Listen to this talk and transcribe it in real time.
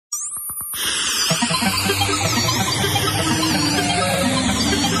Hey,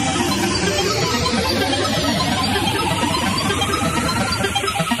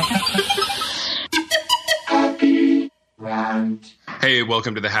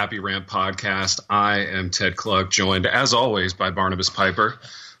 welcome to the Happy Rant podcast. I am Ted Klug, joined as always by Barnabas Piper.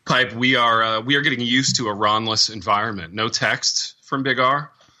 Pipe, we are getting used to a Ronless environment. No texts from Big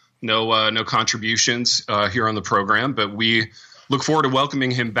R, no contributions here on the program, but we look forward to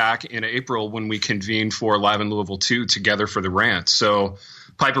welcoming him back in April when we convene for Live in Louisville 2 together for the rant. So,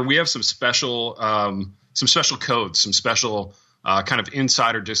 Piper, we have some special codes, some special kind of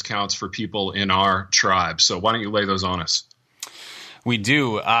insider discounts for people in our tribe. So why don't you lay those on us? We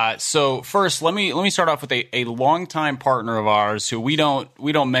do. So first, let me start off with a longtime partner of ours who we don't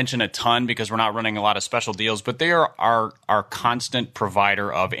mention a ton because we're not running a lot of special deals, but they are our constant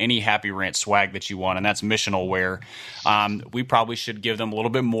provider of any Happy Rant swag that you want, and that's Missional Wear. We probably should give them a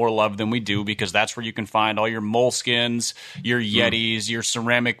little bit more love than we do because that's where you can find all your Moleskins, your Yetis, your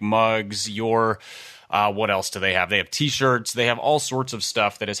ceramic mugs, your what else do they have? They have T-shirts. They have all sorts of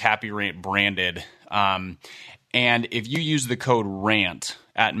stuff that is Happy Rant branded. And if you use the code RANT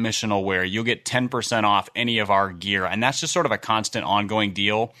at Missional Wear, you'll get 10% off any of our gear. And that's just sort of a constant ongoing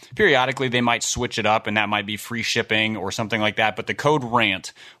deal. Periodically, they might switch it up, and that might be free shipping or something like that. But the code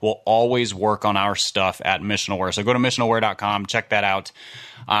RANT will always work on our stuff at Missional Wear. So go to missionalwear.com, check that out.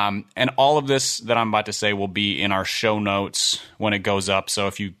 And all of this that I'm about to say will be in our show notes when it goes up. So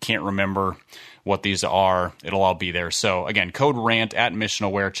if you can't remember what these are, it'll all be there. So again, code RANT at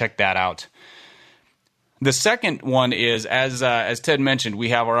Missional Wear. Check that out. The second one is, as Ted mentioned, we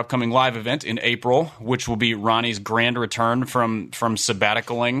have our upcoming live event in April, which will be Ronnie's grand return from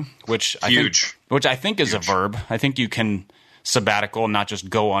sabbaticaling, which I think is a verb. I think you can sabbatical, not just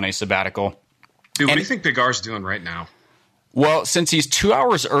go on a sabbatical. Dude, what do you think Big R's doing right now? Well, since he's 2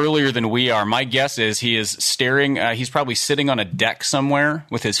 hours earlier than we are, my guess is he is staring. He's probably sitting on a deck somewhere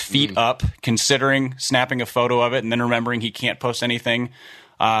with his feet up, considering snapping a photo of it, and then remembering he can't post anything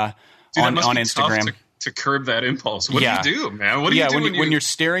on Instagram. To curb that impulse. What do you do, man? What do you do when you're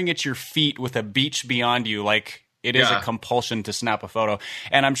staring at your feet with a beach beyond you? Like, it is a compulsion to snap a photo.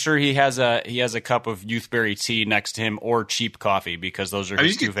 And I'm sure he has a cup of Youthberry tea next to him or cheap coffee because those are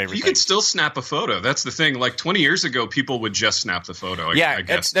his two favorite things. You could still snap a photo. That's the thing. Like 20 years ago, people would just snap the photo. I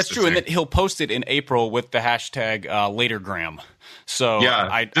guess that's true. And then he'll post it in April with the hashtag latergram. So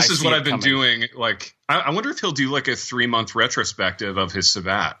this is what I've been doing. Like, I wonder if he'll do like a 3-month retrospective of his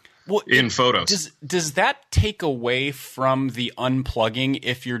sabbat. In photos. Does that take away from the unplugging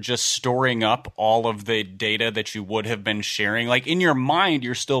if you're just storing up all of the data that you would have been sharing? Like in your mind,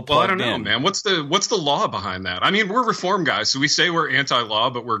 you're still plugged in. Well, I don't know, man. What's the law behind that? I mean, we're reform guys, so we say we're anti-law,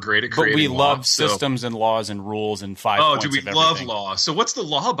 but we're great at creating law. But we love systems and laws and rules and 5 points of everything. Oh, do we love law? So what's the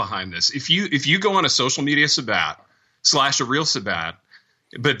law behind this? If you go on a social media sabbat / a real sabbat,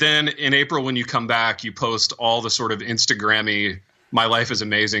 but then in April when you come back, you post all the sort of Instagram-y my life is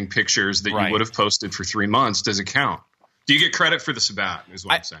amazing pictures that you would have posted for 3 months, does it count? Do you get credit for the sabbat is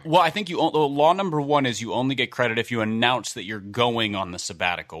what I'm saying? Well, I think law number one is you only get credit if you announce that you're going on the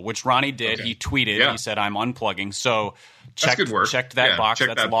sabbatical, which Ronnie did. Okay. He tweeted. Yeah. He said, I'm unplugging. So checked that box.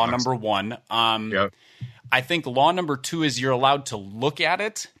 That's law number one. I think law number two is you're allowed to look at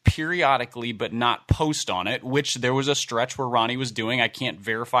it periodically but not post on it, which there was a stretch where Ronnie was doing. I can't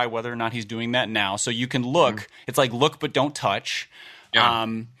verify whether or not he's doing that now. So you can look. Mm. It's like look but don't touch. Yeah.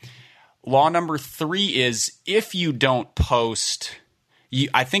 Law number three is if you don't post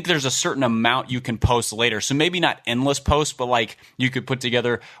 – I think there's a certain amount you can post later. So maybe not endless posts, but like you could put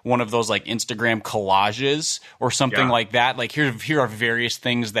together one of those like Instagram collages or something like that. Like here are various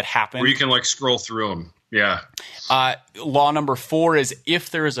things that happen. Where you can like scroll through them. Yeah. Law number four is if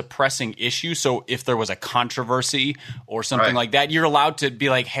there is a pressing issue, so if there was a controversy or something like that, you're allowed to be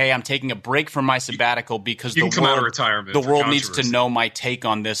like, hey, I'm taking a break from my sabbatical because the world needs to know my take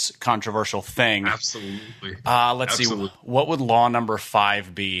on this controversial thing. Absolutely. Let's see. What would law number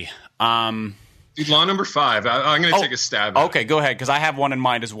five be? Dude, law number five. I'm going to take a stab at it. Okay, go ahead, because I have one in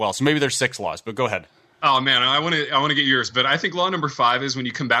mind as well. So maybe there's 6 laws, but go ahead. Oh, man, I want to get yours. But I think law number 5 is when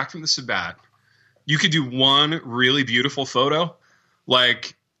you come back from the sabbat, you could do one really beautiful photo,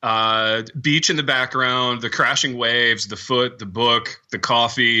 like beach in the background, the crashing waves, the foot, the book, the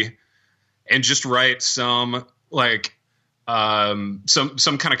coffee, and just write some like some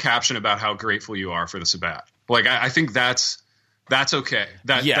kind of caption about how grateful you are for the sabbat. Like I think that's okay.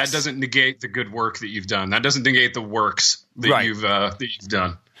 That doesn't negate the good work that you've done. That doesn't negate the works that you've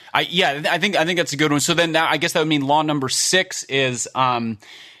done. I think that's a good one. So then now I guess that would mean law number 6 is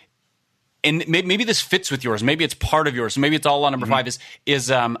and maybe this fits with yours. Maybe it's part of yours. Maybe it's all on number 5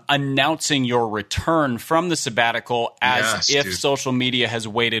 is announcing your return from the sabbatical as if social media has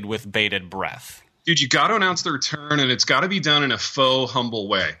waited with bated breath. Dude, you got to announce the return, and it's got to be done in a faux, humble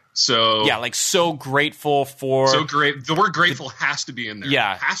way. So yeah, like so grateful for... So great. The word grateful has to be in there.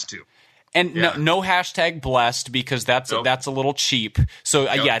 Yeah. It has to. And no hashtag blessed, because that's a little cheap. So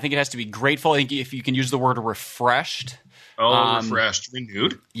I think it has to be grateful. I think if you can use the word refreshed. Refreshed,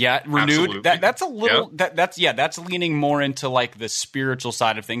 renewed. Yeah, renewed. Absolutely. That's a little. That's leaning more into like the spiritual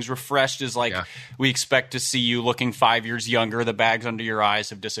side of things. Refreshed is like we expect to see you looking 5 years younger. The bags under your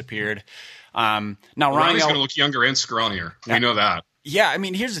eyes have disappeared. Now Ronnie's going to look younger and scrawnier. We know that. Yeah, I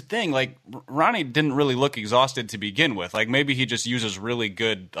mean, here's the thing. Like, Ronnie didn't really look exhausted to begin with. Like, maybe he just uses really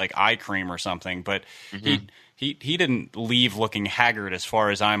good, like, eye cream or something. But he didn't leave looking haggard as far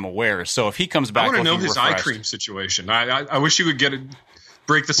as I'm aware. So if he comes back, I want to know his refreshed, eye cream situation. I wish you would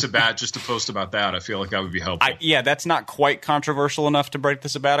break the sabbat just to post about that. I feel like that would be helpful. That's not quite controversial enough to break the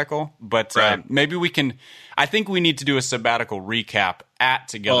sabbatical. But maybe we can – I think we need to do a sabbatical recap at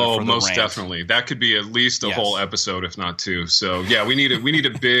Together for the Rant. Oh, most definitely. That could be at least a whole episode, if not two. So, yeah, we need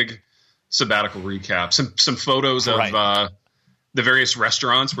a big sabbatical recap. Some photos of the various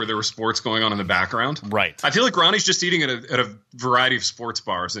restaurants where there were sports going on in the background. Right. I feel like Ronnie's just eating at a variety of sports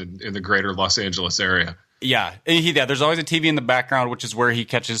bars in the greater Los Angeles area. Yeah. There's always a TV in the background, which is where he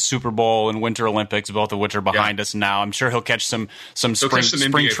catches Super Bowl and Winter Olympics, both of which are behind us now. I'm sure he'll catch some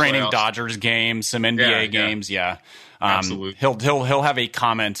spring training playoffs. Dodgers games, some NBA games. Yeah. Absolutely. He'll have a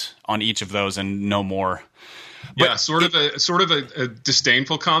comment on each of those and no more. But sort of a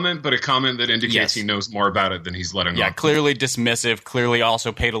disdainful comment, but a comment that indicates he knows more about it than he's letting on. Yeah, clearly dismissive. Clearly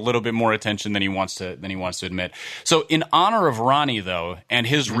also paid a little bit more attention than he wants to admit. So, in honor of Ronnie, though, and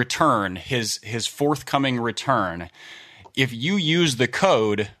his return, his forthcoming return, if you use the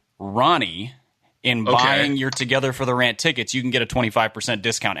code Ronnie in buying your Together for the Rant tickets, you can get a 25%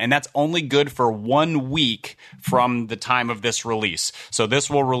 discount. And that's only good for 1 week from the time of this release. So this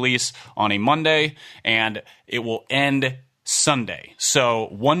will release on a Monday, and it will end Sunday. So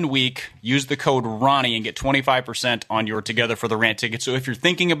 1 week, use the code Ronnie and get 25% on your Together for the Rant ticket. So if you're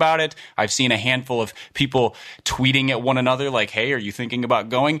thinking about it, I've seen a handful of people tweeting at one another like, hey, are you thinking about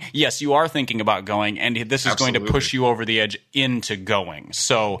going? Yes, you are thinking about going, and this is going to push you over the edge into going.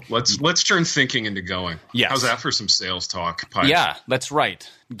 So let's turn thinking into going. Yes. How's that for some sales talk, Pipes? Yeah, that's right.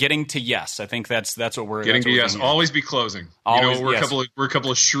 Getting to yes. I think that's what we're getting to yes. Doing. Always be closing. Always, we're a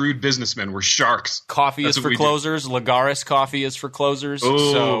couple of shrewd businessmen. We're sharks. Coffee is for closers. Lagares coffee is for closers.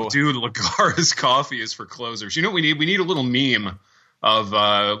 Oh, dude, Lagares coffee is for closers. You know what we need? We need a little meme of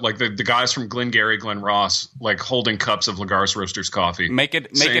like the guys from Glengarry Glen Ross like holding cups of Lagares Roasters coffee. Make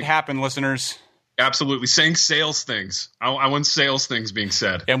it happen, listeners. Absolutely. Saying sales things. I want sales things being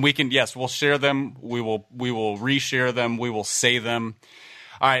said. And we'll share them. We will reshare them. We will say them.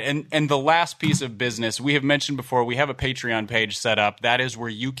 All right, and the last piece of business, we have mentioned before, we have a Patreon page set up. That is where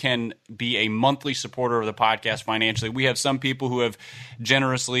you can be a monthly supporter of the podcast financially. We have some people who have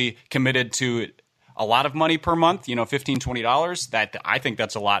generously committed to a lot of money per month, $15, $20. I think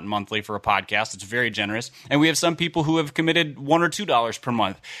that's a lot monthly for a podcast. It's very generous. And we have some people who have committed $1 or $2 per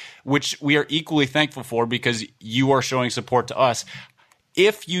month, which we are equally thankful for because you are showing support to us.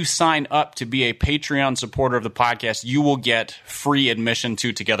 If you sign up to be a Patreon supporter of the podcast, you will get free admission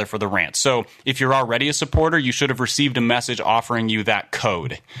to Together for the Rant. So if you're already a supporter, you should have received a message offering you that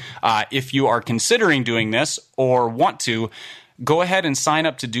code. If you are considering doing this or want to, go ahead and sign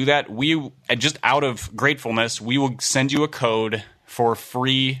up to do that. We, just out of gratefulness, we will send you a code for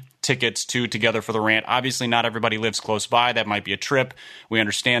free tickets to Together for the Rant. Obviously, not everybody lives close by. That might be a trip. We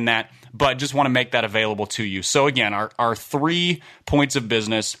understand that. But just want to make that available to you. So again, our 3 points of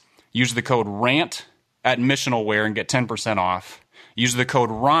business: use the code RANT at Missionalware and get 10% off. Use the code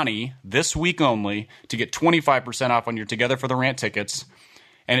Ronnie this week only to get 25% off on your Together for the Rant tickets.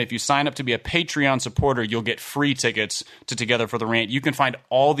 And if you sign up to be a Patreon supporter, you'll get free tickets to Together for the Rant. You can find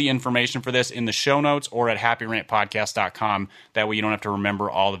all the information for this in the show notes or at happyrantpodcast.com. That way you don't have to remember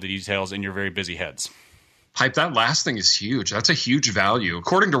all of the details in your very busy heads. Hype, that last thing is huge. That's a huge value.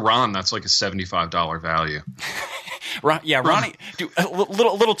 According to Ron, that's like a $75 value. Ronnie, dude, a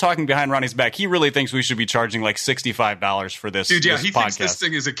little talking behind Ronnie's back. He really thinks we should be charging like $65 for this. Dude, this he podcast. Thinks this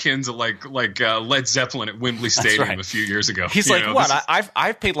thing is akin to like Led Zeppelin at Wembley Stadium a few years ago. He's like, what?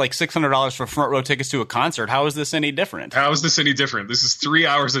 I've paid like $600 for front row tickets to a concert. How is this any different? How is this any different? This is 3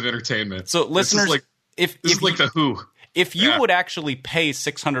 hours of entertainment. So listeners, this is like the Who. If you would actually pay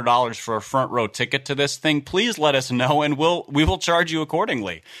 $600 for a front row ticket to this thing, please let us know, and we will charge you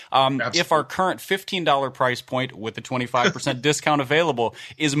accordingly. If our current $15 price point with the 25% discount available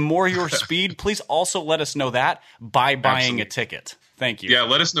is more your speed, please also let us know that by buying a ticket. Thank you. Yeah,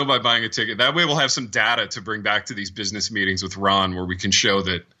 let us know by buying a ticket. That way we'll have some data to bring back to these business meetings with Ron where we can show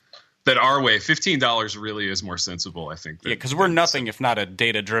that our way, $15 really is more sensible, I think. Yeah, because we're nothing if not a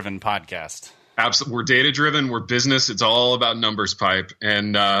data-driven podcast. Absolutely. We're data-driven. We're business. It's all about numbers, Pipe.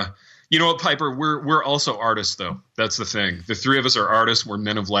 And you know what, Piper? We're also artists, though. That's the thing. The three of us are artists. We're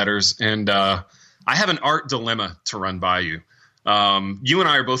men of letters. And I have an art dilemma to run by you. You and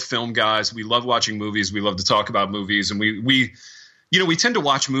I are both film guys. We love watching movies. We love to talk about movies. And we tend to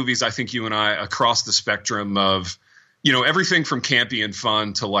watch movies, I think you and I, across the spectrum of, everything from campy and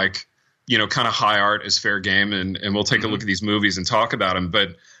fun to like, kind of high art as fair game. And we'll take a look at these movies and talk about them.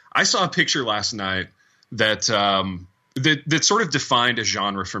 But I saw a picture last night that that sort of defined a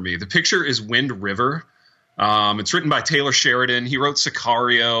genre for me. The picture is Wind River. It's written by Taylor Sheridan. He wrote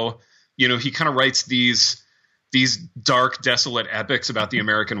Sicario. He kind of writes these dark, desolate epics about the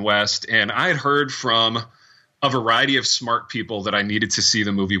American West. And I had heard from a variety of smart people that I needed to see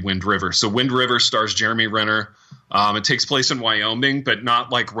the movie Wind River. So Wind River stars Jeremy Renner. It takes place in Wyoming, but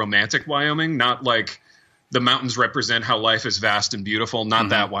not like romantic Wyoming, not like the mountains represent how life is vast and beautiful. Not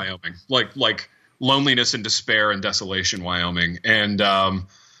that Wyoming, like loneliness and despair and desolation Wyoming. And,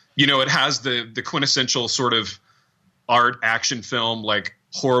 it has the quintessential sort of art action film, like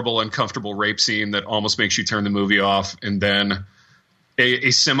horrible, uncomfortable rape scene that almost makes you turn the movie off. And then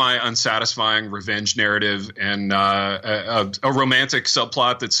a semi-unsatisfying revenge narrative and a romantic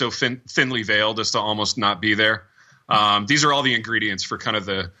subplot that's so thinly veiled as to almost not be there. These are all the ingredients for kind of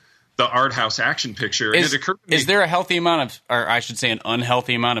the art house action picture. Is there a healthy amount of, or I should say an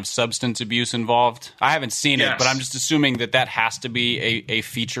unhealthy amount of substance abuse involved? I haven't seen it, but I'm just assuming that has to be a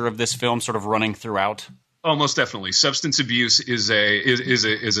feature of this film sort of running throughout. Oh, most definitely. Substance abuse is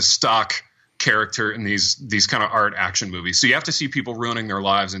a stock character in these kind of art action movies. So you have to see people ruining their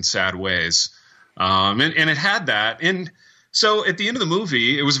lives in sad ways. And it had that. And so at the end of the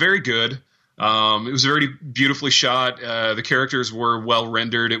movie, it was very good. It was very beautifully shot. The characters were well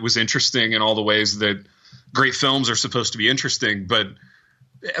rendered. It was interesting in all the ways that great films are supposed to be interesting. But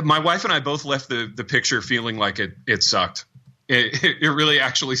my wife and I both left the picture feeling like it sucked. It really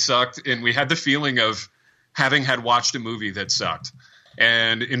actually sucked. And we had the feeling of having had watched a movie that sucked.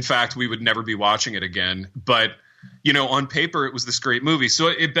 And in fact, we would never be watching it again. But, on paper, it was this great movie. So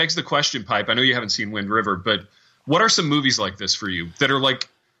it begs the question, Pipe. I know you haven't seen Wind River, but what are some movies like this for you that are like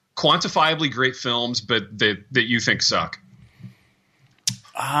quantifiably great films, but that you think suck?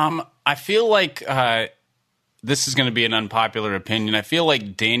 I feel like this is going to be an unpopular opinion. I feel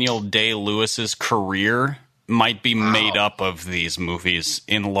like Daniel Day-Lewis's career might be made up of these movies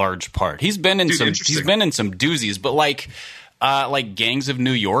in large part. He's been in some doozies, but like Gangs of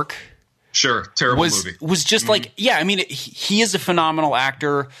New York. Sure, terrible movie. Was just like, he is a phenomenal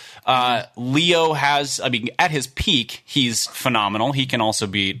actor. Leo at his peak, he's phenomenal. He can also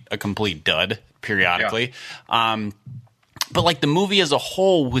be a complete dud periodically. Yeah. But like the movie as a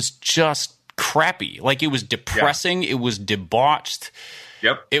whole was just crappy. Like it was depressing. Yeah. It was debauched.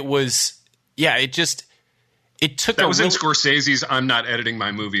 Yep. It was, it took that was in Scorsese's "I'm not editing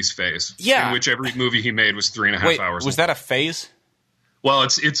my movies" phase. Yeah, in which every movie he made was 3.5 hours. Was that a phase? Well,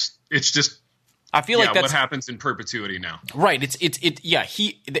 it's just. I feel like that's what happens in perpetuity now. Right.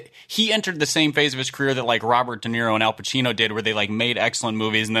 He entered the same phase of his career that like Robert De Niro and Al Pacino did, where they like made excellent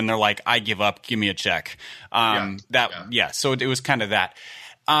movies and then they're like, I give up, give me a check. So it was kind of that.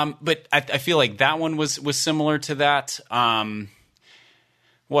 But I feel like that one was similar to that.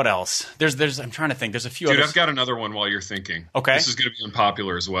 What else? I'm trying to think. There's a few. Dude, I've got another one while you're thinking. Okay. This is going to be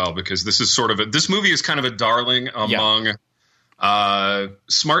unpopular as well because this is this movie is kind of a darling among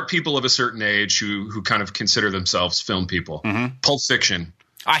smart people of a certain age who kind of consider themselves film people. Mm-hmm. Pulp Fiction.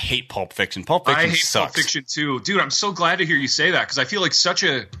 I hate Pulp Fiction. Pulp Fiction sucks. Pulp Fiction too. Dude, I'm so glad to hear you say that because I feel like such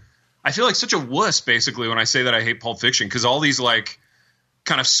a wuss basically when I say that I hate Pulp Fiction because all these like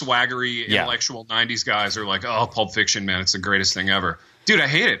kind of swaggery intellectual 90s guys are like, oh, Pulp Fiction, man, it's the greatest thing ever. Dude, I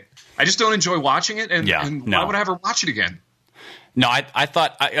hate it. I just don't enjoy watching it, and why would I ever watch it again? No, I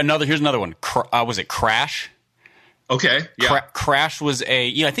thought here's another one. Was it Crash? Okay, yeah. Crash was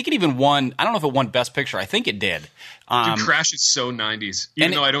I think it even won. I don't know if it won Best Picture. I think it did. Dude, Crash is so 90s,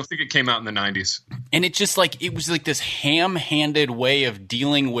 even though I don't think it came out in the 90s. And it just like it was like this ham-handed way of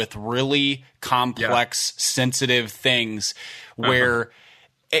dealing with really complex, sensitive things, where.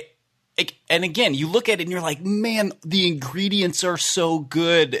 And again, you look at it and you're like, man, the ingredients are so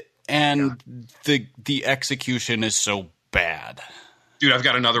good. and the execution is so bad. Dude, I've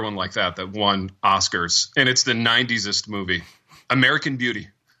got another one like that won Oscars, and it's the 90s-est movie, American Beauty.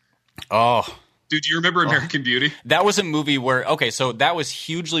 Oh. Dude, do you remember American Beauty? That was a movie where, so that was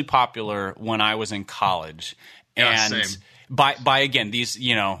hugely popular when I was in college. Yeah, and same. by again, these,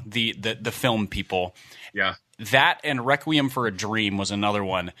 the film people. Yeah. That and Requiem for a Dream was another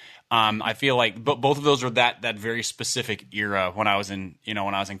one. I feel like both of those were that very specific era when I was in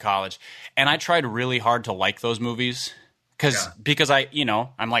college. And I tried really hard to like those movies. Because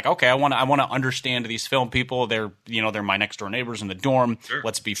I'm like, okay, I want to understand these film people. They're my next door neighbors in the dorm. Sure,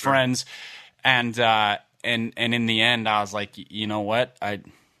 let's be friends. And in the end, I was like, you know what?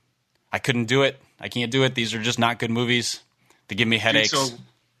 I couldn't do it. I can't do it. These are just not good movies. They give me headaches. Dude, so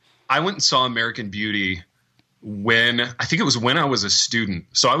I went and saw American Beauty when I was a student.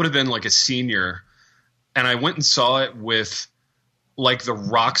 So I would have been like a senior, and I went and saw it with like the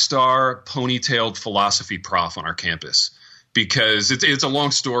rock star ponytailed philosophy prof on our campus. Because it's a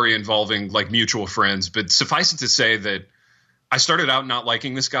long story involving like mutual friends, but suffice it to say that I started out not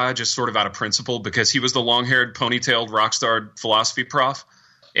liking this guy just sort of out of principle because he was the long-haired, ponytailed rock star philosophy prof,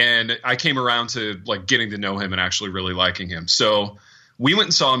 and I came around to like getting to know him and actually really liking him. So we went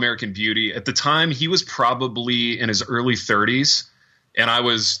and saw American Beauty. At the time, he was probably in his early 30s, and I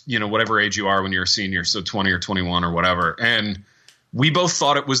was whatever age you are when you're a senior, so 20 or 21 or whatever, and we both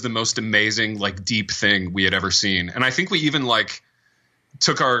thought it was the most amazing, like, deep thing we had ever seen. And I think we even, like,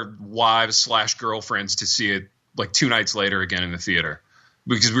 took our wives/girlfriends to see it, like, 2 nights later again in the theater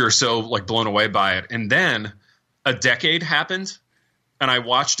because we were so, like, blown away by it. And then a decade happened, and I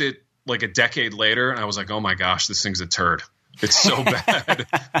watched it, like, a decade later, and I was like, oh, my gosh, this thing's a turd. It's so bad.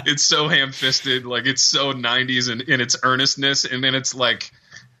 It's so ham-fisted. Like, it's so 90s in its earnestness. And then it's, like,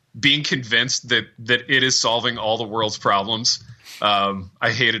 being convinced that it is solving all the world's problems.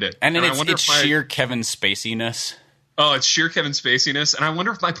 I hated it. And then it's sheer Kevin Spacey-ness. Oh, it's sheer Kevin Spacey-ness. And I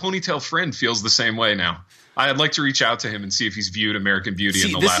wonder if my ponytail friend feels the same way now. I'd like to reach out to him and see if he's viewed American Beauty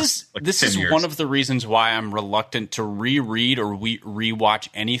in the last 10 years. This is one of the reasons why I'm reluctant to reread or rewatch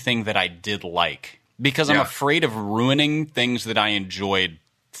anything that I did like. Because I'm afraid of ruining things that I enjoyed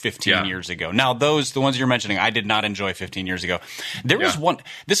 15 years ago. Now, the ones you're mentioning, I did not enjoy 15 years ago. There was one.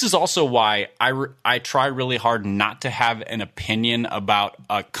 This is also why I try really hard not to have an opinion about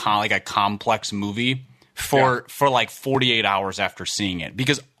a complex movie for like 48 hours after seeing it,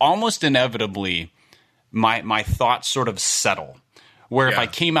 because almost inevitably my thoughts sort of settle. Where if I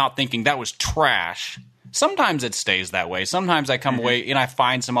came out thinking that was trash, sometimes it stays that way. Sometimes I come away and I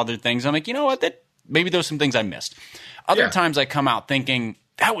find some other things. I'm like, you know what? Maybe there's some things I missed. Other times I come out thinking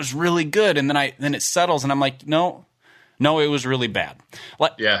that was really good, and then it settles, and I'm like, no, it was really bad.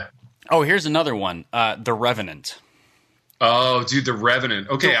 Oh, here's another one, The Revenant. Oh, dude, The Revenant.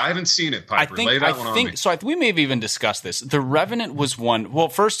 Okay, I haven't seen it, Piper. Lay that one on me. So we may have even discussed this. The Revenant was one. Well,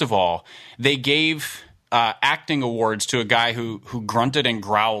 first of all, they gave acting awards to a guy who grunted and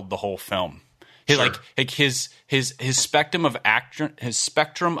growled the whole film. His spectrum of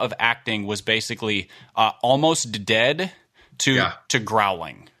acting was basically almost dead to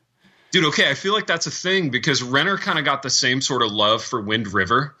growling. Dude, okay, I feel like that's a thing because Renner kind of got the same sort of love for Wind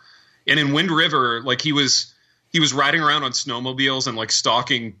River. And in Wind River, like he was riding around on snowmobiles and like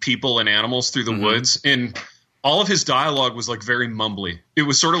stalking people and animals through the woods, and all of his dialogue was like very mumbly. It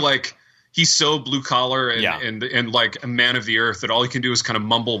was sort of like he's so blue collar and like a man of the earth that all he can do is kind of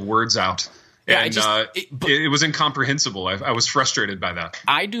mumble words out. And it was incomprehensible. I was frustrated by that.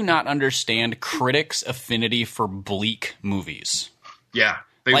 I do not understand critics' affinity for bleak movies. Yeah,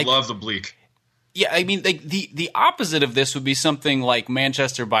 they love the bleak. Yeah, I mean, like the opposite of this would be something like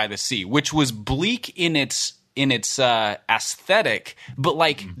Manchester by the Sea, which was bleak in its aesthetic, but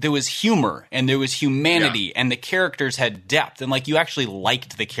like there was humor and there was humanity and the characters had depth and like you actually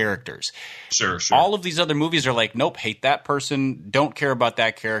liked the characters. Sure. All of these other movies are like, nope, hate that person, don't care about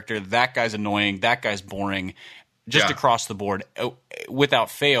that character, that guy's annoying, that guy's boring, just across the board without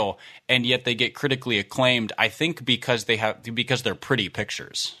fail, and yet they get critically acclaimed. I think because they're pretty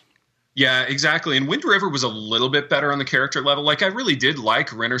pictures. Yeah, exactly. And Wind River was a little bit better on the character level. Like I really did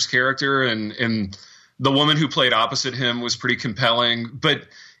like Renner's character and the woman who played opposite him was pretty compelling, but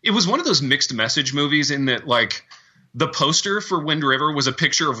it was one of those mixed message movies in that like the poster for Wind River was a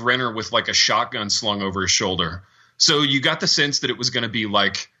picture of Renner with like a shotgun slung over his shoulder. So you got the sense that it was going to be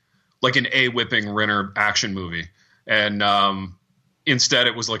like an A-whipping Renner action movie. And instead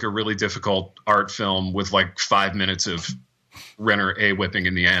it was like a really difficult art film with like 5 minutes of Renner A-whipping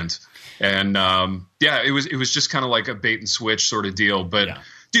in the end. And it was just kind of like a bait and switch sort of deal. But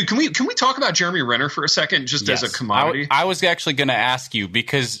Dude, can we talk about Jeremy Renner for a second, just as a commodity? I was actually going to ask you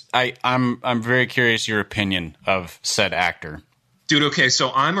because I'm very curious your opinion of said actor. Dude, okay, so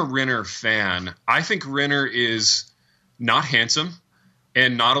I'm a Renner fan. I think Renner is not handsome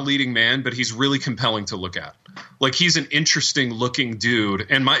and not a leading man, but he's really compelling to look at. Like, he's an interesting looking dude.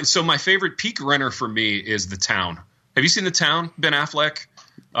 And my favorite peak Renner for me is The Town. Have you seen The Town, Ben Affleck?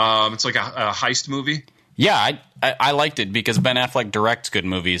 It's like a heist movie. Yeah, I liked it because Ben Affleck directs good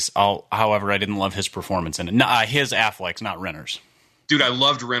movies. However, I didn't love his performance in it. His Affleck's, not Renner's. Dude, I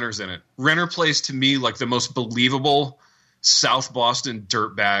loved Renner's in it. Renner plays to me like the most believable South Boston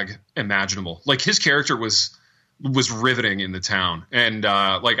dirtbag imaginable. Like, his character was riveting in The Town, and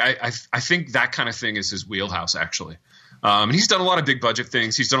I think that kind of thing is his wheelhouse actually. And he's done a lot of big budget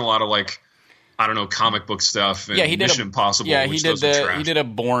things. He's done a lot of comic book stuff. And he did Mission Impossible. Yeah, he did a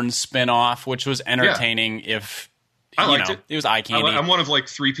Bourne spinoff, which was entertaining. Yeah. I liked it. It was eye candy. I'm one of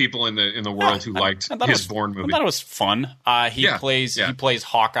 3 people in the world who liked his Bourne movie. I thought it was fun. He plays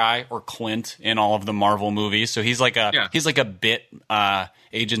Hawkeye or Clint in all of the Marvel movies. So he's like a bit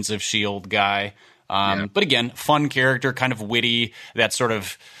Agents of S.H.I.E.L.D. guy. But again, fun character, kind of witty, that sort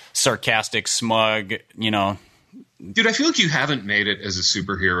of sarcastic, smug. Dude, I feel like you haven't made it as a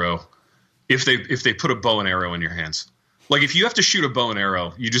superhero if they put a bow and arrow in your hands. Like, if you have to shoot a bow and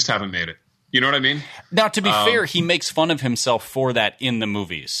arrow, you just haven't made it. You know what I mean? Now, to be fair, he makes fun of himself for that in the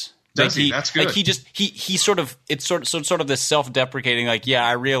movies. Does he? That's good. Like, he sort of this self-deprecating, like, yeah,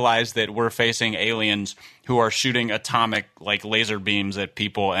 I realize that we're facing aliens who are shooting atomic laser beams at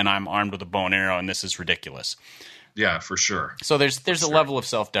people, and I'm armed with a bow and arrow, and this is ridiculous. Yeah, for sure. So there's a level of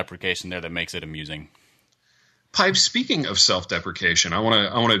self-deprecation there that makes it amusing. Pipe, speaking of self-deprecation, I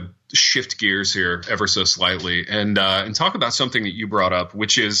want to shift gears here ever so slightly and talk about something that you brought up,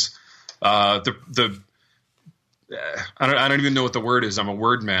 which is I don't even know what the word is. I'm a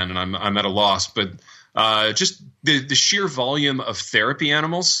word man, and I'm at a loss. But just the sheer volume of therapy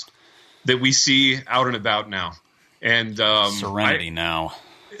animals that we see out and about now, and Serenity now.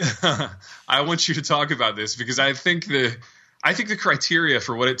 I want you to talk about this because I think the criteria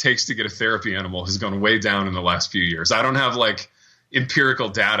for what it takes to get a therapy animal has gone way down in the last few years. I don't have empirical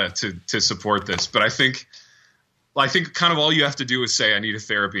data to support this, but I think kind of all you have to do is say, I need a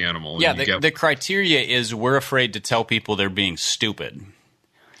therapy animal. Yeah, the criteria is we're afraid to tell people they're being stupid.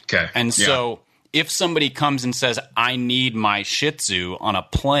 Okay. And so if somebody comes and says, I need my Shih Tzu on a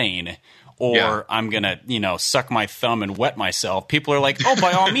plane, or I'm going to, suck my thumb and wet myself, people are like, oh,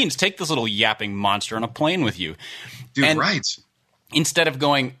 by all means, take this little yapping monster on a plane with you. Dude, and right. Instead of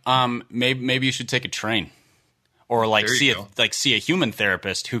going, maybe you should take a train. Or see a human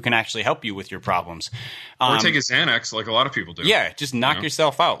therapist who can actually help you with your problems. Or take a Xanax like a lot of people do. Yeah, just knock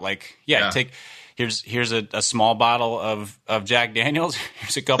yourself out. Take here's a small bottle of Jack Daniels.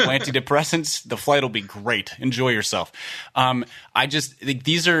 Here's a couple antidepressants. The flight will be great. Enjoy yourself. I just think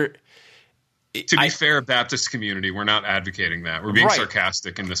these are. To be fair, Baptist community, we're not advocating that. We're being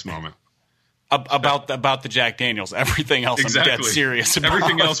sarcastic in this moment. About the Jack Daniels. Everything else I'm dead serious about.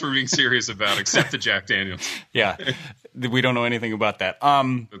 Everything else we're being serious about except the Jack Daniels. Yeah. We don't know anything about that.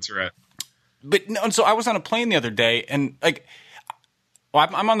 That's right. But no, and so I was on a plane the other day, and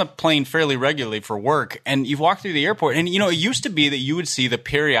I'm on the plane fairly regularly for work, and you walk through the airport, and it used to be that you would see the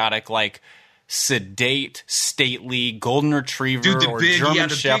periodic sedate, stately golden retriever or German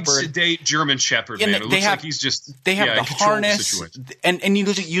Shepherd. Big sedate German Shepherd, man. It looks like he's just they have the harness, and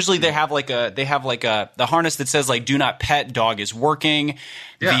usually they have the harness that says do not pet, dog is working.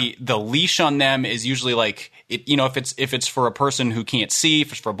 Yeah. The leash on them is usually if it's for a person who can't see,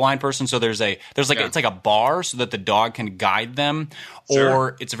 if it's for a blind person, so it's like a bar so that the dog can guide them,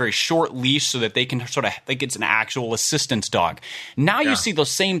 or it's a very short leash so that they can sort of it's an actual assistance dog. Now you see those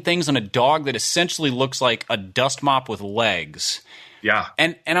same things on a dog that essentially looks like a dust mop with legs. Yeah,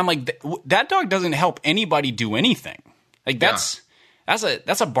 and I'm like, that dog doesn't help anybody do anything. That's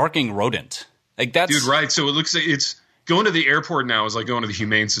a barking rodent. That's dude, right? So it looks like it's going to the airport now is like going to the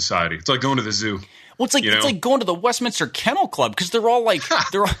Humane Society. It's like going to the zoo. Well, it's like going to the Westminster Kennel Club because they're all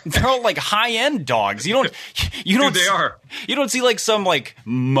they're all high end dogs. You don't Dude, they are. You don't see some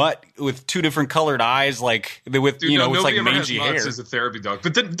mutt with 2 different colored eyes with nobody mangy ever has hair. Mutts as a therapy dog,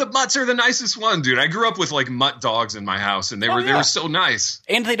 but the mutts are the nicest one, dude. I grew up with mutt dogs in my house, and they were so nice,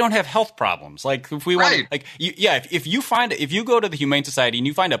 and they don't have health problems. If we want, if you go to the Humane Society and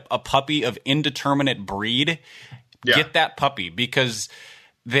you find a puppy of indeterminate breed, get that puppy because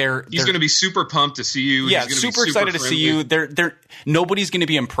He's going to be super pumped to see you. Yeah, He's super excited to see you. Nobody's going to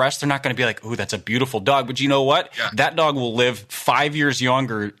be impressed. They're not going to be like, "Ooh, that's a beautiful dog." But you know what? Yeah. That dog will live 5 years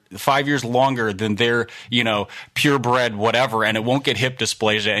longer than their, purebred whatever, and it won't get hip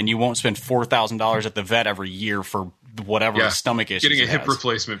dysplasia, and you won't spend $4,000 at the vet every year for whatever stomach issues. Getting a hip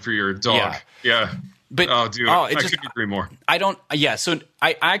replacement for your dog. Yeah. But I couldn't agree more. So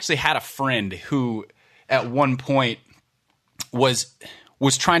I actually had a friend who at one point was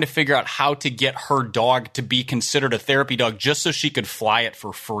trying to figure out how to get her dog to be considered a therapy dog just so she could fly it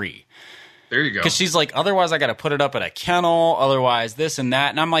for free. There you go. Because she's like, otherwise I got to put it up at a kennel, otherwise this and that.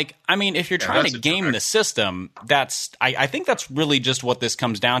 And I'm like, I mean, if you're trying to game the system, I think that's really just what this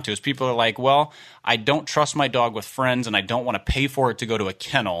comes down to is people are like, well, I don't trust my dog with friends and I don't want to pay for it to go to a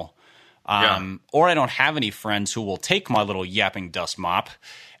kennel. Or I don't have any friends who will take my little yapping dust mop.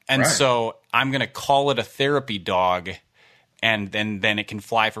 And so I'm going to call it a therapy dog, and then it can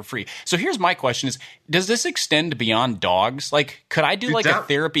fly for free. So here's my question is, does this extend beyond dogs? Like, could I do a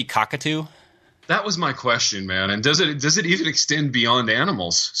therapy cockatoo? That was my question, man. And does it even extend beyond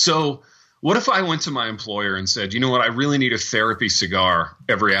animals? So what if I went to my employer and said, you know what, I really need a therapy cigar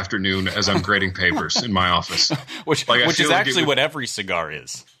every afternoon as I'm grading papers in my office? which is actually what every cigar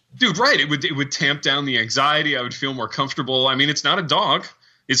is. Dude, right. It would tamp down the anxiety. I would feel more comfortable. I mean, it's not a dog.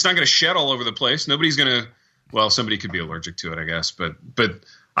 It's not going to shed all over the place. Nobody's going to – well, somebody could be allergic to it, I guess. But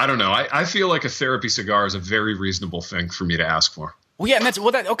I don't know. I feel like a therapy cigar is a very reasonable thing for me to ask for. Well, yeah,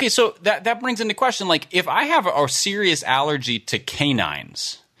 and okay, so that brings into question, like, if I have a serious allergy to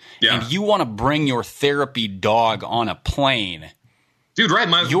canines and you want to bring your therapy dog on a plane – dude, right.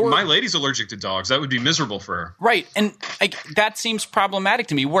 My lady's allergic to dogs. That would be miserable for her. Right. And that seems problematic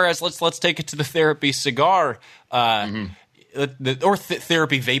to me. Whereas let's take it to the therapy cigar therapy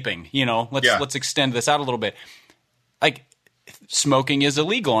vaping. Let's extend this out a little bit. Like, smoking is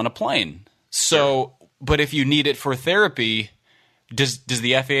illegal on a plane. So, but if you need it for therapy, does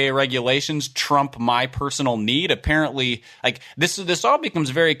the FAA regulations trump my personal need? Apparently, like this all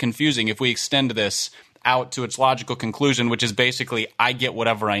becomes very confusing if we extend this out to its logical conclusion, which is basically I get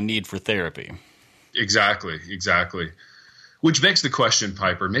whatever I need for therapy. Exactly. Which begs the question,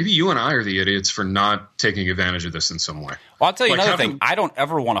 Piper, maybe you and I are the idiots for not taking advantage of this in some way. Well, I'll tell you another thing. I don't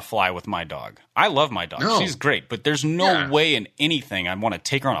ever want to fly with my dog. I love my dog. No. She's great, but there's no way in anything I want to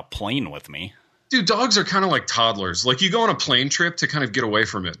take her on a plane with me. Dude, dogs are kind of like toddlers. Like, you go on a plane trip to kind of get away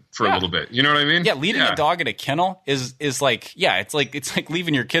from it for a little bit. You know what I mean? Yeah, leaving a dog at a kennel is like, it's like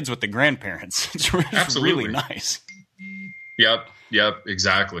leaving your kids with the grandparents. It's really nice. Yep,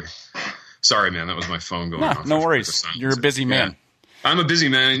 exactly. Sorry, man, that was my phone going off. No worries. You're a busy man. I'm a busy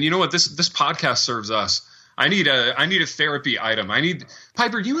man, and you know what? This podcast serves us. I need a therapy item.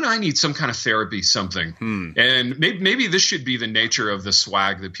 Piper, you and I need some kind of therapy something. And maybe this should be the nature of the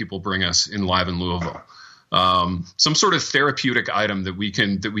swag that people bring us in Live in Louisville. Some sort of therapeutic item that we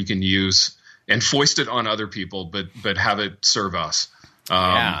can use and foist it on other people, but have it serve us.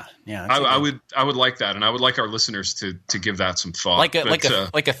 I would like that, and I would like our listeners to give that some thought. Like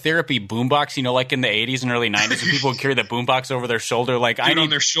a therapy boombox, like in the 80s and early 90s, when people would carry the boombox over their shoulder. On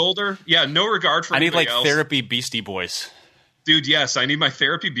their shoulder. Yeah, no regard for anybody else. I need therapy Beastie Boys. Dude, yes, I need my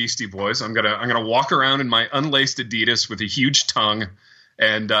therapy Beastie Boys. I'm gonna walk around in my unlaced Adidas with a huge tongue,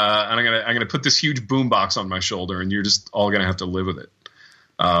 and I'm gonna put this huge boombox on my shoulder, and you're just all gonna have to live with it.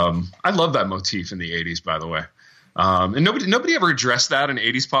 I love that motif in the 80s, by the way. And nobody ever addressed that in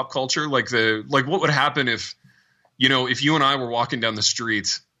 80s pop culture. Like what would happen if you and I were walking down the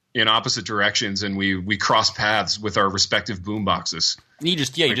street in opposite directions and we cross paths with our respective boomboxes. You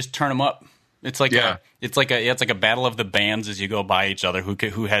just turn them up. It's like a battle of the bands as you go by each other.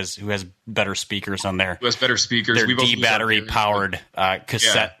 Who has better speakers on there? Who has better speakers? They're D-battery powered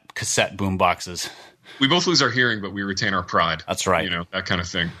cassette boomboxes. We both lose our hearing, but we retain our pride. That's right. That kind of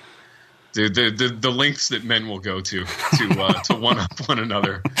thing. The lengths that men will go to one up one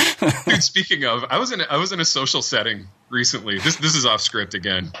another. Dude, speaking of, I was in a social setting recently. This is off script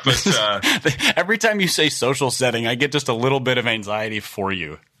again, but every time you say social setting, I get just a little bit of anxiety for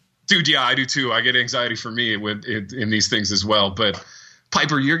you. Dude, yeah, I do too. I get anxiety for me in these things as well. But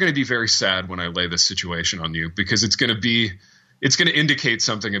Piper, you're going to be very sad when I lay this situation on you, because it's going to indicate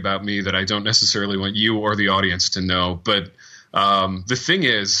something about me that I don't necessarily want you or the audience to know. But the thing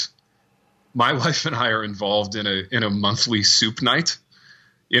is, my wife and I are involved in a monthly soup night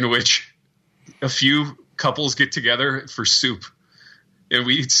in which a few couples get together for soup, and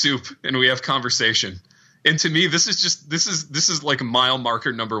we eat soup and we have conversation. And to me, this is like mile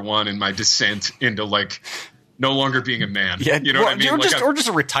marker number 1 in my descent into like no longer being a man. Yeah, you know what I mean? Or just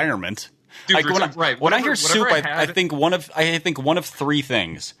a retirement. Dude, Like when I hear soup, I I think one of three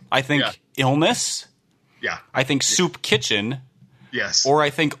things. I think illness. Yeah. I think soup kitchen. Yes. Or I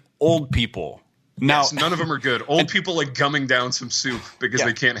think old people. Now, yes, none of them are good. Old people like gumming down some soup because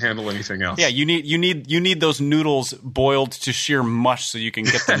they can't handle anything else. Yeah, you need those noodles boiled to sheer mush so you can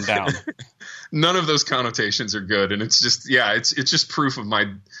get them down. None of those connotations are good, and it's just it's just proof of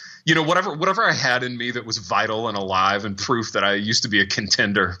my, whatever I had in me that was vital and alive, and proof that I used to be a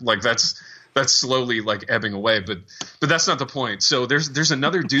contender. Like that's slowly like ebbing away, but that's not the point. So there's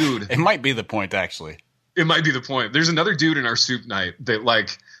another dude. It might be the point, actually. It might be the point. There's another dude in our soup night that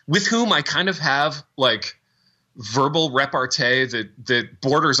like with whom I kind of have like verbal repartee that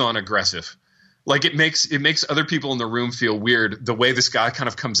borders on aggressive. Like it makes other people in the room feel weird the way this guy kind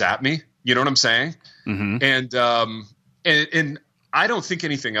of comes at me. You know what I'm saying? Mm-hmm. And I don't think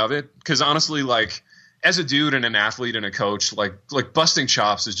anything of it because honestly, like as a dude and an athlete and a coach, like busting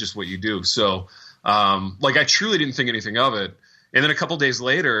chops is just what you do. So like I truly didn't think anything of it. And then a couple days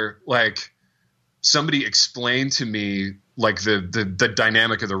later, like somebody explained to me like the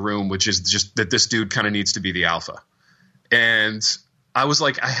dynamic of the room, which is just that this dude kind of needs to be the alpha. And I was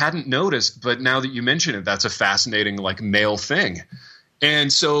like, I hadn't noticed, but now that you mention it, that's a fascinating like male thing.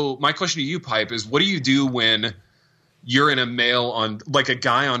 And so my question to you, Pipe, is what do you do when you're in a male on like a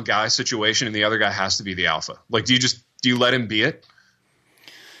guy on guy situation and the other guy has to be the alpha? Like, do you let him be it?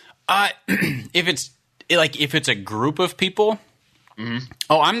 If it's a group of people, mm-hmm.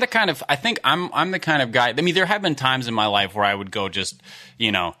 I'm the kind of guy. I mean, there have been times in my life where I would go just,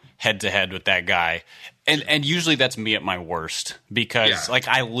 head to head with that guy. And usually that's me at my worst because like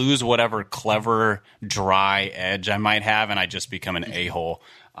I lose whatever clever, dry edge I might have and I just become an a-hole.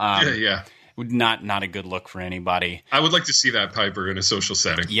 Not a good look for anybody. I would like to see that, Piper, in a social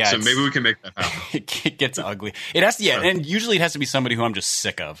setting. Yeah, so maybe we can make that happen. It gets ugly. It has to, and usually it has to be somebody who I'm just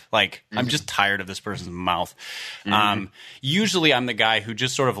sick of. Like, I'm just tired of this person's mouth. Mm-hmm. Usually I'm the guy who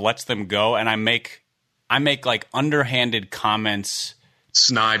just sort of lets them go, and I make like underhanded comments,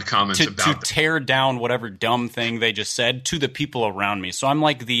 snide comments to tear down whatever dumb thing they just said to the people around me. So I'm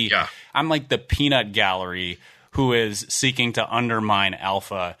like the peanut gallery who is seeking to undermine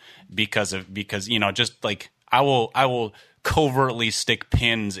alpha because just like I will covertly stick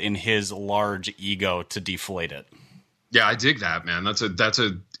pins in his large ego to deflate it. Yeah, I dig that, man. That's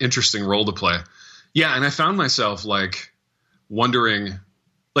a interesting role to play. Yeah, and I found myself like wondering,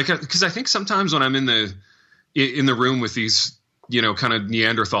 like, because I think sometimes when I'm in the room with these kind of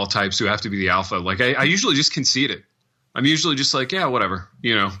Neanderthal types who have to be the alpha, like I usually just concede it. I'm usually just like, yeah, whatever,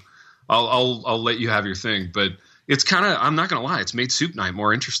 I'll let you have your thing. But it's kind of, I'm not going to lie, it's made soup night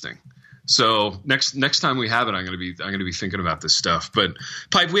more interesting. So next time we have it, I'm going to be thinking about this stuff. But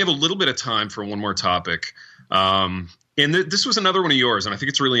Pipe, we have a little bit of time for one more topic. And this was another one of yours, and I think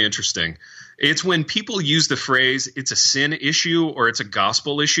it's really interesting. It's when people use the phrase, it's a sin issue or it's a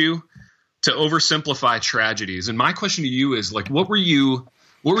gospel issue to oversimplify tragedies. And my question to you is like, what were you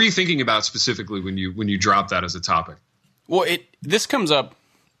thinking about specifically when you dropped that as a topic? Well, this comes up,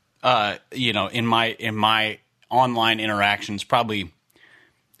 in my online interactions probably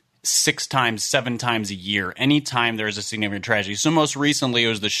 6 times, 7 times a year, anytime there's a significant tragedy. So most recently it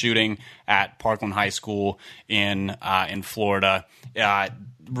was the shooting at Parkland High School in Florida.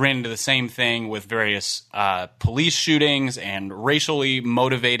 Ran into the same thing with various police shootings and racially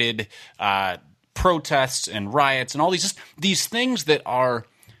motivated protests and riots and all these things that are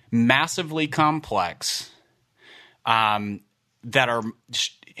massively complex, that are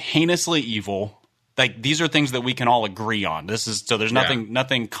heinously evil. Like, these are things that we can all agree on. There's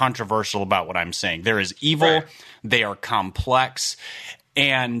nothing controversial about what I'm saying. There is evil. Right. They are complex,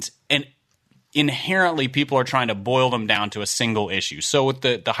 and inherently people are trying to boil them down to a single issue. So with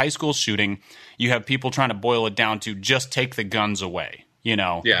the high school shooting, you have people trying to boil it down to just take the guns away,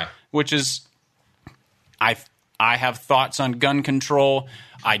 Yeah. Which is, I have thoughts on gun control.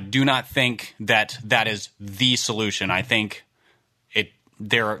 I do not think that is the solution. I think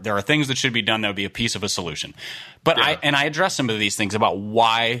there are things that should be done that would be a piece of a solution. But I address some of these things about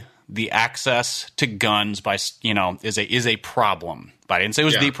why the access to guns is a problem. But I didn't say it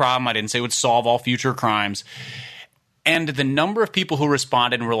was the problem. I didn't say it would solve all future crimes. And the number of people who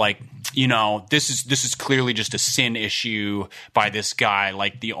responded and were like, this is clearly just a sin issue by this guy.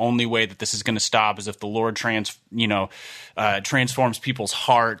 Like, the only way that this is going to stop is if the Lord transforms people's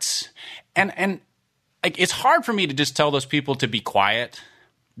hearts. And like, it's hard for me to just tell those people to be quiet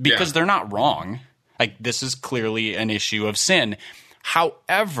because they're not wrong. Like, this is clearly an issue of sin.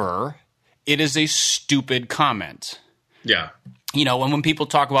 However, it is a stupid comment. Yeah. you know, when people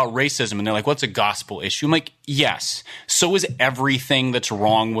talk about racism and they're like, what's a gospel issue? I'm like, yes, so is everything that's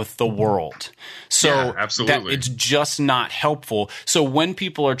wrong with the world. So Yeah, absolutely. it's just not helpful. So when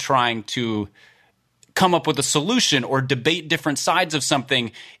people are trying to come up with a solution or debate different sides of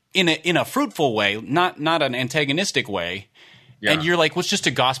something in a fruitful way, not an antagonistic way, and you're like, well, it's just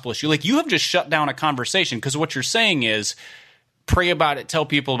a gospel issue. Like, you have just shut down a conversation, because what you're saying is, pray about it, tell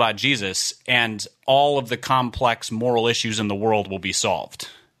people about Jesus, and all of the complex moral issues in the world will be solved.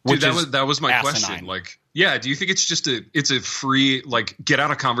 Dude, that was my question. Like, yeah, do you think it's just it's a free, like, get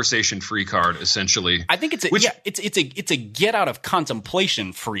out of conversation free card, essentially? I think it's a get out of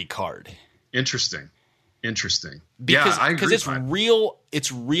contemplation free card. Interesting. Because, I agree. Because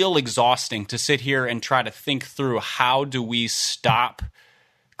it's real exhausting to sit here and try to think through, how do we stop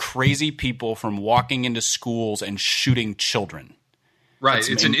crazy people from walking into schools and shooting children. Right.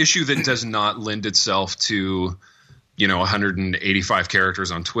 It's an issue that does not lend itself to, 185 characters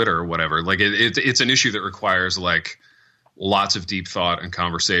on Twitter or whatever. Like, it's an issue that requires, like, lots of deep thought and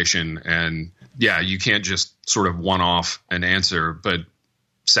conversation. And yeah, you can't just sort of one off an answer, but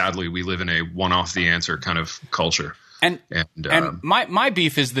sadly we live in a one off the answer kind of culture. And my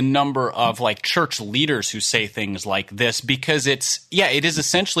beef is the number of, like, church leaders who say things like this, because it is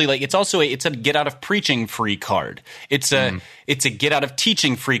essentially like, it's a get out of preaching free card. It's a get out of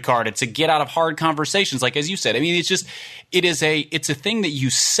teaching free card. It's a get out of hard conversations. Like, as you said, I mean, it's a thing that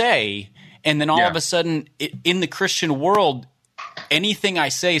you say, and then all of a sudden in the Christian world, anything I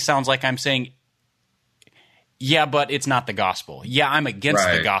say sounds like I'm saying, yeah, but it's not the gospel. Yeah, I'm against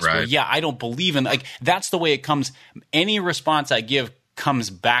the gospel. Right. Yeah, I don't believe in, like, that's the way it comes. Any response I give comes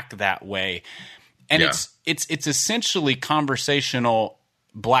back that way. And it's essentially conversational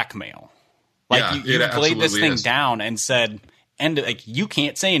blackmail. Like, you laid this thing down and said, and, like, you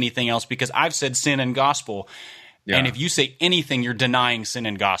can't say anything else because I've said sin and gospel. Yeah. And if you say anything, you're denying sin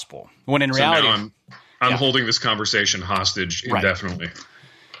and gospel. When in reality, now I'm holding this conversation hostage indefinitely. Right.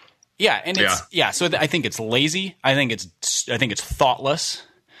 Yeah, and it's so I think it's lazy. I think it's thoughtless.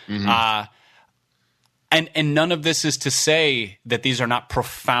 Mm-hmm. And none of this is to say that these are not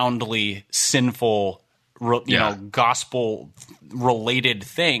profoundly sinful, gospel related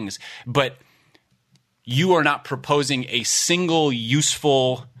things. But you are not proposing a single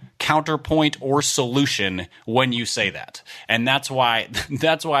useful counterpoint or solution when you say that, and that's why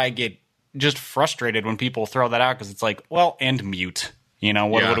I get just frustrated when people throw that out, because it's like, well, and mute.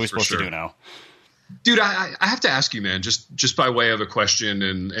 What are we supposed to do now? Dude, I have to ask you, man, just by way of a question.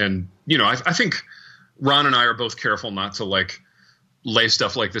 And I think Ron and I are both careful not to, like, lay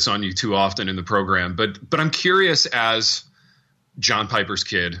stuff like this on you too often in the program. But I'm curious, as John Piper's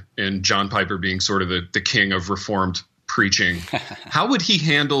kid, and John Piper being sort of the king of Reformed preaching, how would he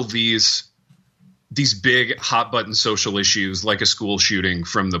handle these big hot button social issues like a school shooting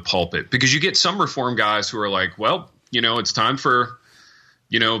from the pulpit? Because you get some Reformed guys who are like, well, it's time for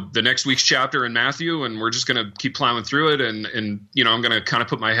the next week's chapter in Matthew, and we're just going to keep plowing through it. And I'm going to kind of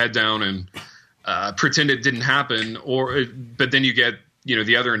put my head down and pretend it didn't happen. But then you get,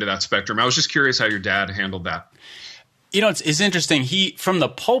 the other end of that spectrum. I was just curious how your dad handled that. It's interesting. From the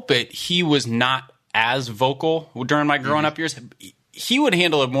pulpit, he was not as vocal during my growing up years. He would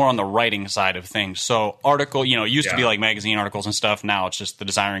handle it more on the writing side of things. So article, used to be like magazine articles and stuff. Now it's just the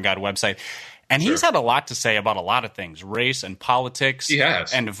Desiring God website. And he's had a lot to say about a lot of things, race and politics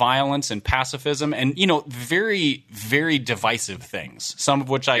and violence and pacifism and, very, very divisive things, some of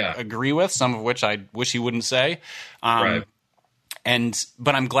which I agree with, some of which I wish he wouldn't say. But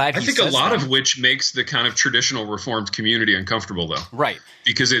I'm glad he says I think a lot of which makes the kind of traditional Reformed community uncomfortable, though. Right.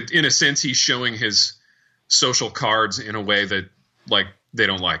 Because in a sense, he's showing his social cards in a way that, like, they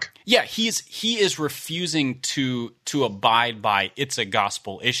don't like. Yeah, he is refusing to abide by it's a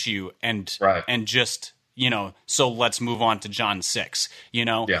gospel issue and just, so let's move on to John 6,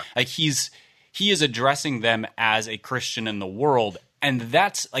 Like, he is addressing them as a Christian in the world, and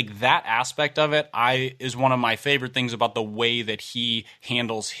that's, like, that aspect of it is one of my favorite things about the way that he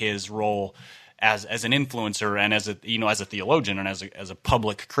handles his role as an influencer and as a theologian and as a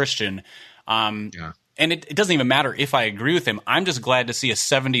public Christian. And it doesn't even matter if I agree with him. I'm just glad to see a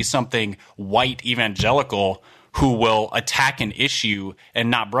 70-something white evangelical who will attack an issue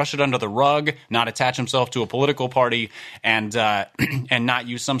and not brush it under the rug, not attach himself to a political party, and not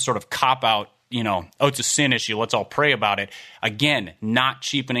use some sort of cop-out, it's a sin issue, let's all pray about it. Again, not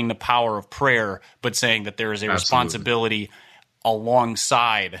cheapening the power of prayer, but saying that there is a responsibility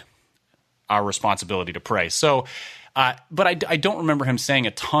alongside our responsibility to pray. So, but I don't remember him saying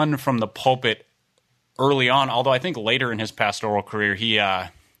a ton from the pulpit early on, although I think later in his pastoral career, he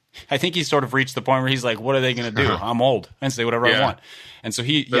I think he's sort of reached the point where he's like, what are they going to do? I'm old. I can say whatever I want. And so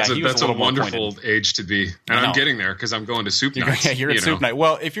that's a wonderful age to be. And I'm getting there because I'm going to soup nights. Yeah, you're at soup night.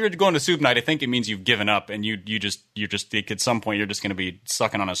 Well, if you're going to soup night, I think it means you've given up and you just think at some point you're just going to be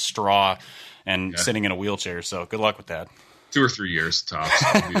sucking on a straw and sitting in a wheelchair. So good luck with that. 2 or 3 years tops.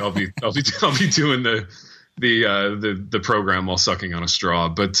 I'll be doing the program while sucking on a straw.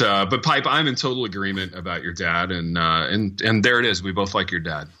 But Pipe, I'm in total agreement about your dad, and there it is. We both like your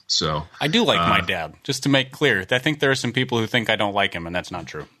dad. So I do like my dad. Just to make clear, I think there are some people who think I don't like him, and that's not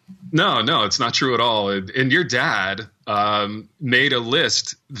true. No, it's not true at all. And your dad made a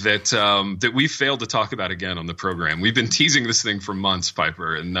list that we failed to talk about again on the program. We've been teasing this thing for months,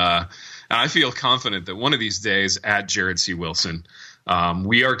 Piper, and I feel confident that one of these days at Jared C. Wilson,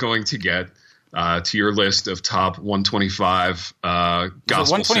 we are going to get to your list of top 125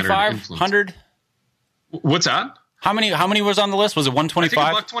 gospel-centered 100? What's that? How many was on the list? Was it 125? I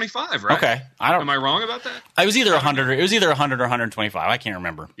think 125, right? Okay. Am I wrong about that? It was either 100 or 125. I can't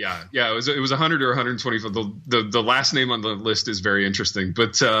remember. Yeah. It was 100 or 125. The last name on the list is very interesting,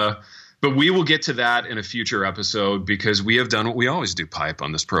 but we will get to that in a future episode because we have done what we always do, Pipe,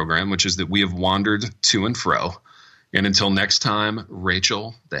 on this program, which is that we have wandered to and fro. And until next time,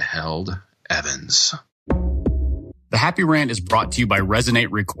 Rachel the Held Evans. The Happy Rant is brought to you by Resonate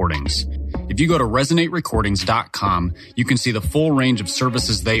Recordings. If you go to resonaterecordings.com, you can see the full range of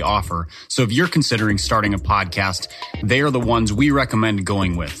services they offer. So if you're considering starting a podcast, they are the ones we recommend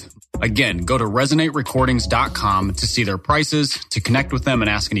going with. Again, go to resonaterecordings.com to see their prices, to connect with them and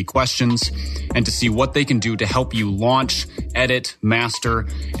ask any questions, and to see what they can do to help you launch, edit, master,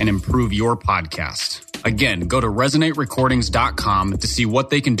 and improve your podcast. Again, go to resonaterecordings.com to see what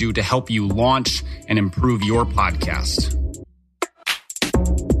they can do to help you launch and improve your podcast.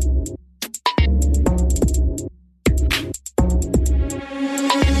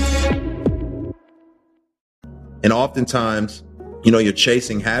 And oftentimes, you're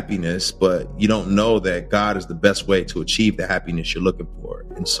chasing happiness, but you don't know that God is the best way to achieve the happiness you're looking for.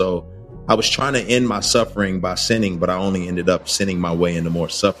 And so I was trying to end my suffering by sinning, but I only ended up sinning my way into more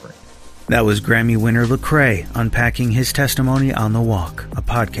suffering. That was Grammy winner Lecrae unpacking his testimony on The Walk, a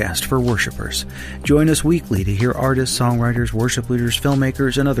podcast for worshipers. Join us weekly to hear artists, songwriters, worship leaders,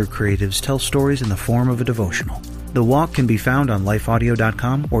 filmmakers, and other creatives tell stories in the form of a devotional. The Walk can be found on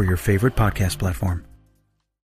lifeaudio.com or your favorite podcast platform.